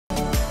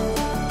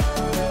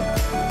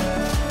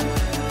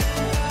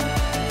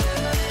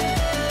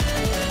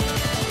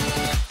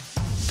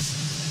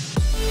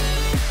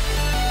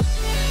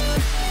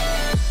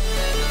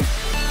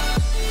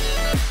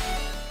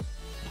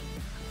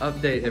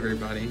update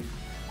everybody.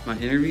 My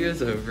interview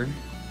is over.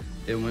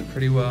 It went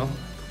pretty well.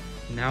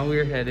 Now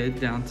we're headed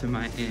down to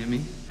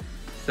Miami,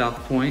 South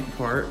Point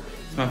Park.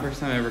 It's my first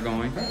time ever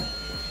going.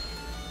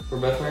 We're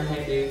both wearing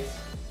Hanes.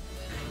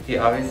 He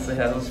obviously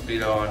has a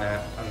Speedo on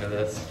it under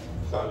this.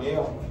 So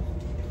yeah.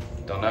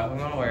 Don't know if I'm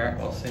gonna wear it,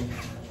 we'll see.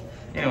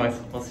 Anyways,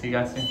 we'll see you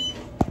guys soon.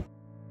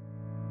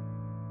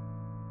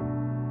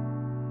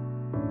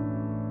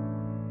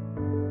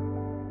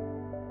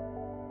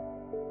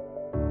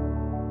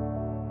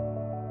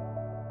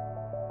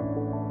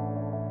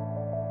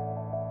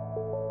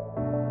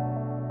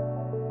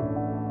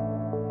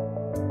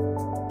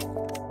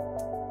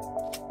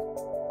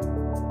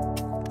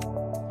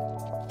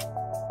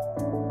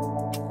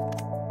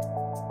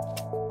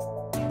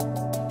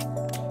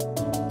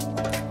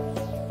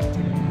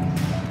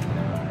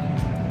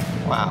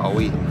 Wow,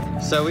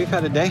 so we've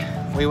had a day.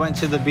 We went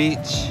to the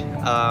beach.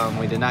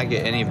 We did not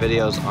get any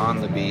videos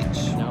on the beach.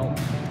 No.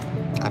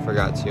 I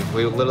forgot to.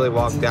 We literally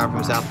walked down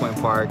from South Point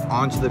Park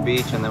onto the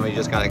beach, and then we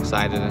just got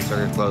excited and took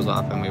our clothes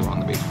off and we were on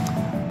the beach.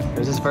 It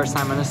was his first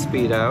time in a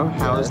Speedo.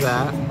 How was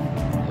that?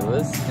 It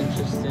was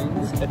interesting.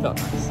 It felt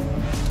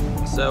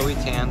nice. So we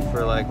tanned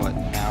for like, what,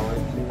 an hour or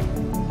two?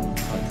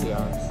 Like 2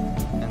 hours.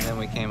 And then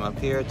we came up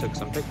here, took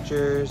some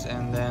pictures,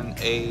 and then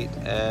ate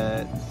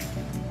at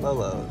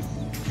Lolo's.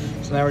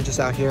 So now we're just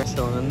out here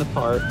chilling in the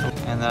park.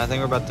 And then I think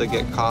we're about to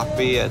get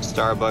coffee at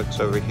Starbucks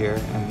over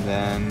here and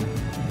then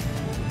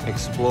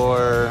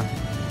explore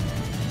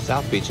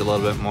South Beach a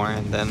little bit more,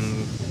 and then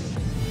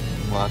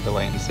we'll have to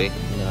wait and see.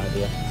 No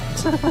idea.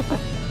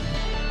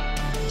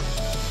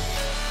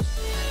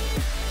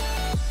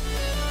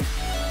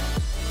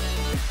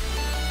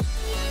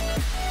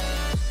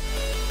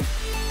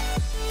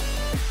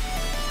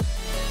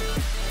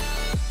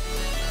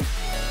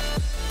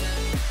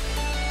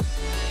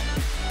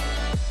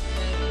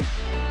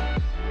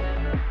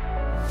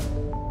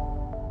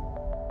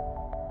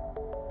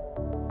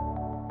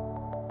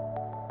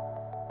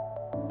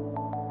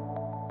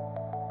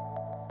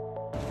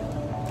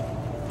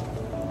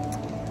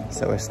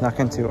 So we snuck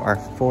into our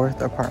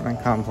 4th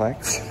apartment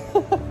complex.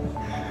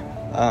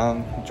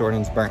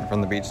 Jordan's burnt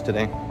from the beach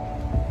today.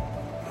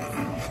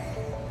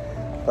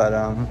 But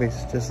we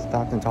just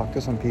stopped and talked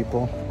to some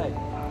people.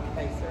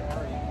 Hey sir, how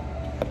are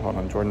you? Hold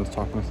on, Jordan's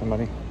talking to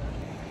somebody.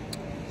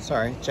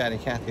 Sorry, Chatty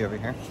Cathy over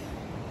here.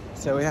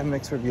 So we have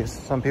mixed reviews.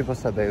 Some people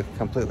said they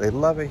completely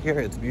love it here.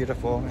 It's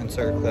beautiful.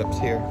 Insert clips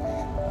here.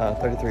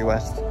 33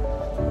 West.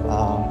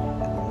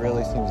 It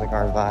really seems like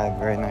our vibe.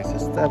 Very nice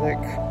aesthetic.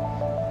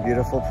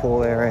 Beautiful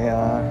pool area,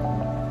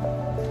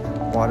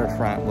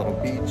 waterfront, little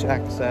beach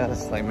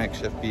access, like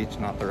makeshift beach,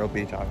 not the real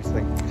beach,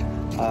 obviously.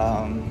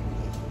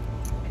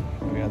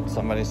 We had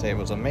somebody say it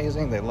was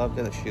amazing, they loved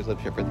it, she lived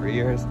here for 3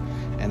 years,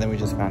 and then we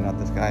just found out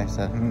this guy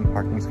said,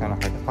 parking's kind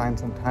of hard to find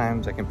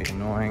sometimes, it can be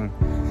annoying,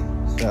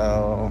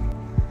 so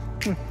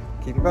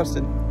keep you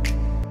posted.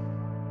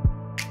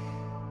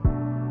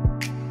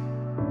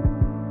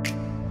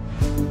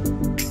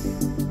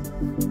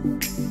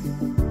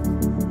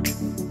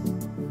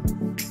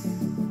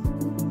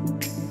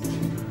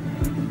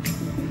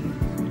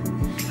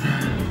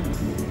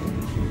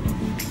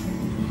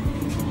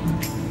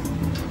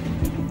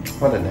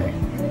 What a day.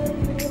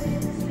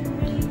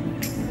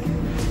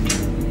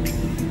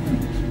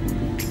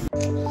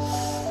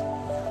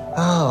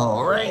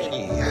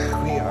 Alrighty,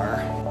 we are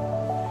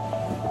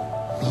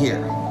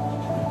here.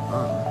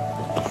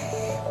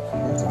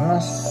 Here's a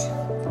mess.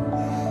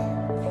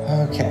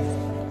 Okay,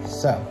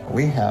 so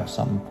we have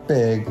some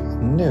big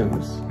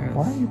news. Yes.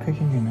 Why are you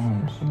picking your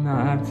nose? No,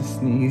 I have to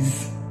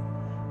sneeze.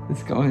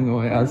 It's going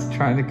away. I was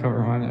trying to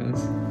cover my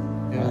nose.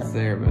 It was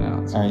there, but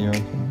now it's... Are you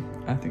okay?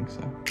 I think so.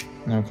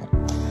 Okay.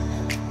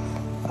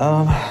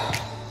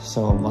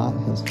 So a lot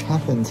has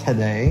happened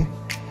today.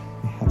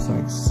 We have some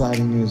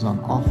exciting news on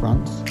all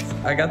fronts.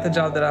 I got the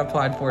job that I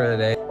applied for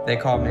today. They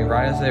called me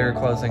right as they were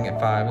closing at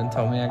 5 and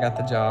told me I got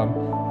the job.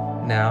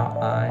 Now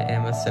I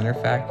am a Center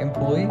Fac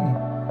employee.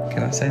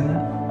 Can I say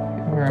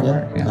that? Where I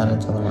work? Yeah, I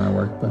didn't tell them where I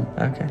work, but...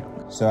 Okay.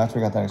 So after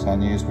we got that exciting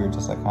news, we were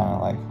just like kind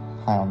of like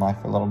high on life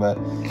for a little bit.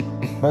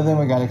 But then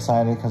we got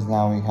excited because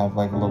now we have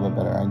like a little bit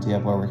better idea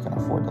of where we can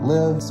afford to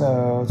live.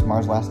 So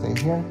tomorrow's last day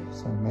here.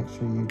 So make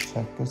sure you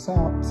check us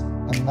out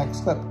in the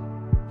next clip.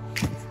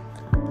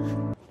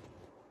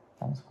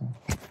 That was cool.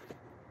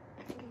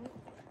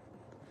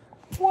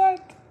 What?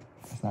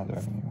 It's not doing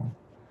it anymore.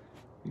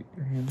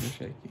 Your hands are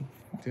shaky.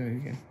 Do it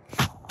again.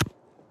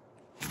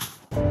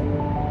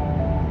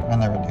 I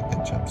never did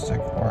get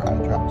chapstick or eye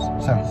drops.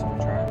 So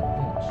Try it,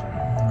 bitch.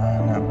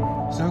 I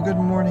know. So good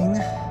morning.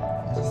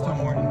 Is it still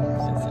morning?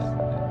 Is it?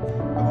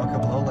 I woke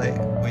up a little late.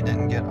 We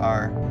didn't get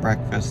our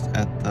breakfast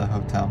at the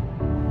hotel.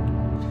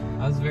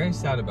 I was very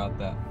sad about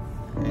that.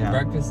 Yeah.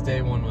 Breakfast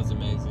day 1 was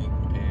amazing,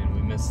 and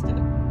we missed it.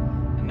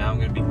 And now I'm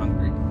gonna be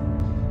hungry.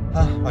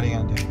 What are you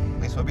gonna do?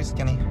 At least we'll be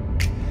skinny.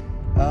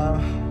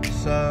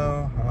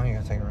 So, oh, you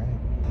gotta take it right.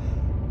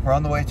 We're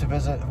on the way to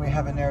visit. We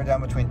have it narrowed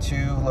down between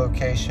 2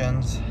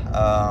 locations.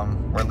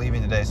 We're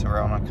leaving today, so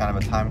we're on a kind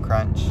of a time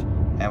crunch.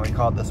 and we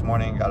called this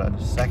morning, got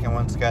a second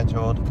one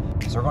scheduled.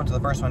 So we're going to the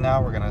first one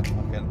now. We're gonna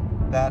look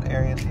at that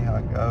area, see how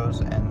it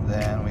goes, and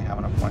then we have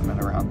an appointment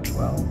around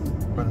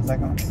 12 for the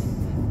second one.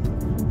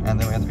 And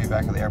then we have to be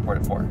back at the airport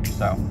at 4.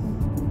 So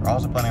we're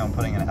also planning on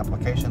putting an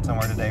application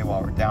somewhere today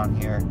while we're down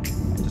here and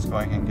just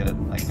going and get it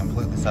like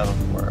completely settled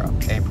for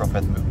April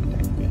 5th moving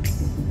date.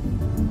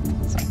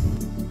 So.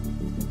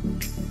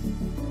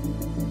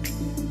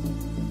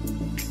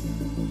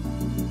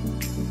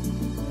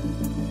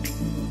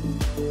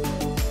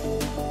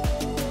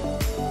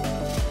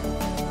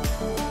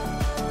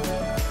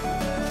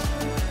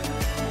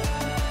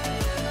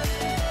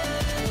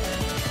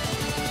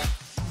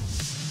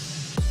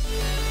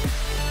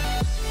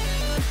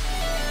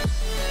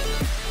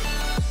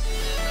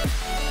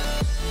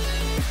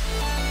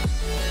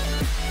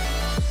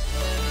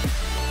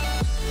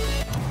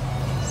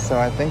 So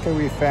I think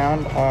we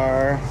found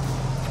our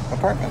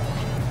apartment.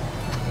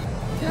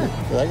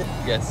 Yeah. You like it?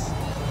 Yes.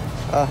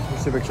 We're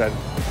super excited.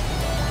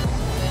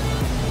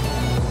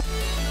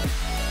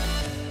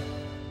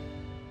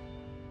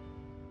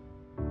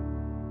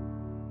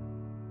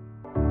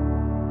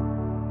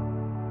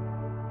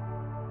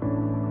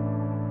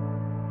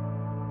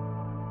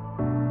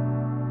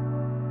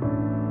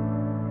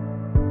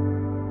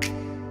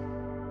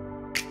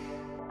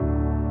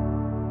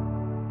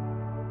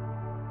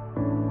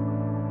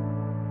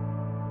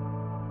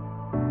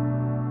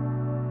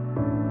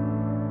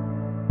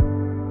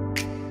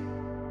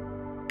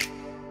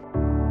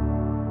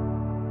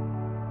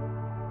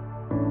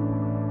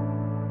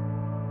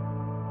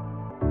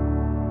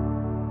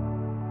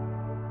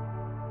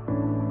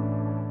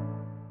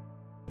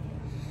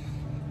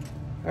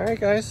 All right,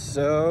 guys,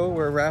 so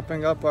we're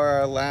wrapping up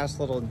our last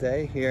little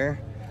day here.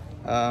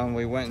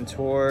 We went and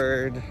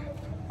toured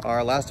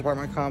our last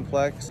apartment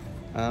complex.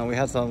 We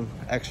had some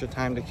extra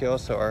time to kill,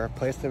 so our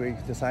place that we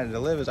decided to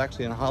live is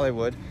actually in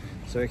Hollywood.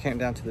 So we came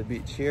down to the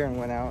beach here and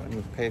went out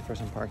and paid for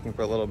some parking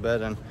for a little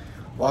bit and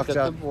walked up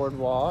out the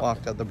boardwalk.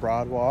 Walked up the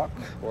broadwalk.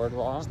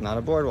 Boardwalk. It's not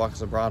a boardwalk,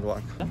 it's a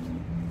broadwalk.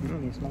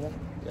 You smell that?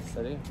 Yes,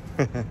 I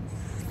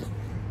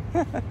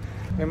do.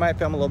 We might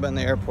film a little bit in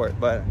the airport,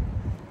 but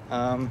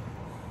I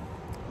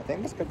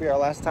think this could be our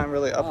last time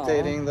really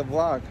updating the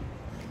vlog.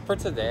 For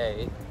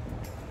today.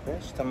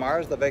 Fish,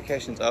 tomorrow's the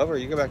vacation's over.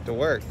 You go back to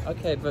work.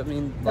 Okay, but I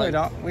mean, No, like, we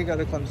don't. We go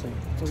to Clemson.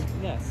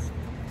 yes.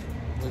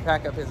 We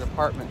pack up his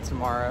apartment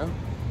tomorrow.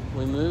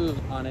 We move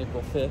on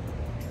April 5th.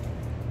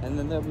 And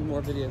then there'll be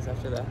more videos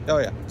after that. Oh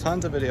yeah,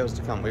 tons of videos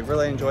to come. We've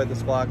really enjoyed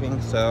this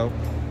vlogging, so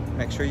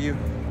make sure you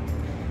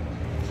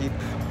keep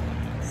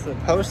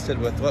posted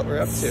with what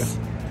we're up to.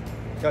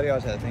 Cody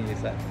always had a thing he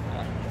said.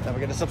 Don't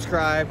forget to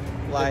subscribe,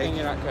 like,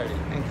 you're not Cody.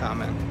 and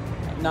comment.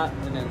 Not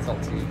an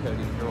insult to you,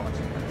 Cody, if you're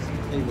watching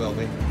this. He will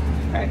be.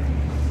 All right.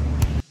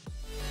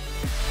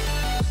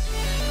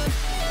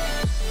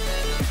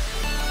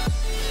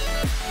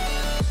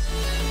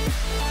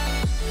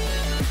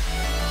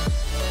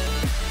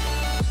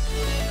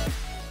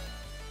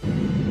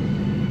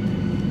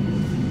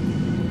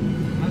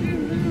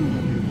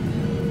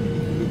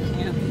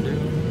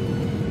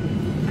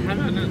 How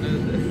do I not know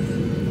this?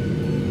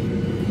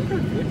 Look how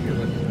good you're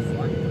looking. It's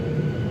like,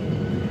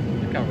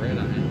 look how red I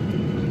am.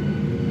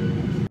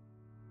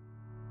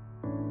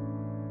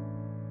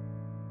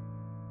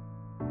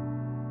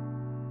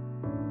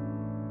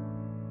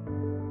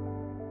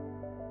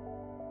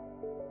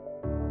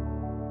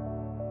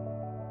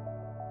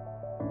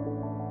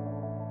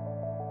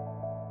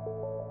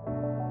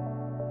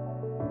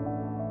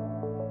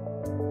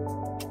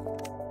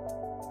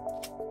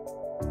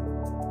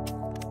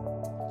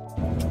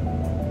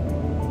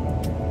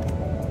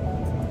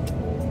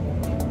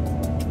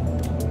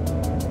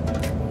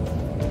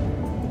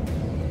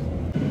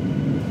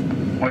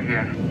 We're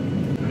here.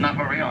 Not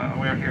for real,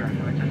 we're here.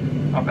 We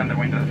just open the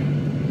windows.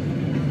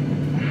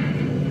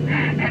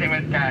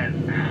 Anyways, guys,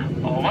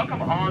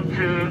 welcome on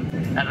to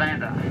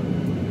Atlanta,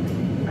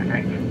 I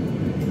think.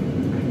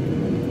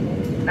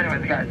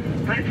 Anyways, guys,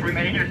 please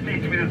remain in your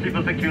seats with your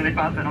seatbelt securely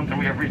fastened until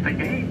we have reached the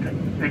gate.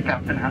 The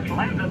captain has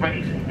landed the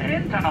brakes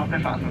and turned off the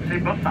fasten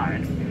seatbelt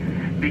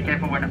sign. Be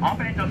careful when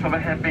opening those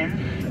overhead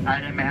bins.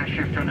 Item may have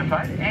shift on the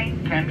side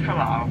and can fall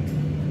out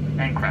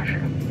and crash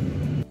you.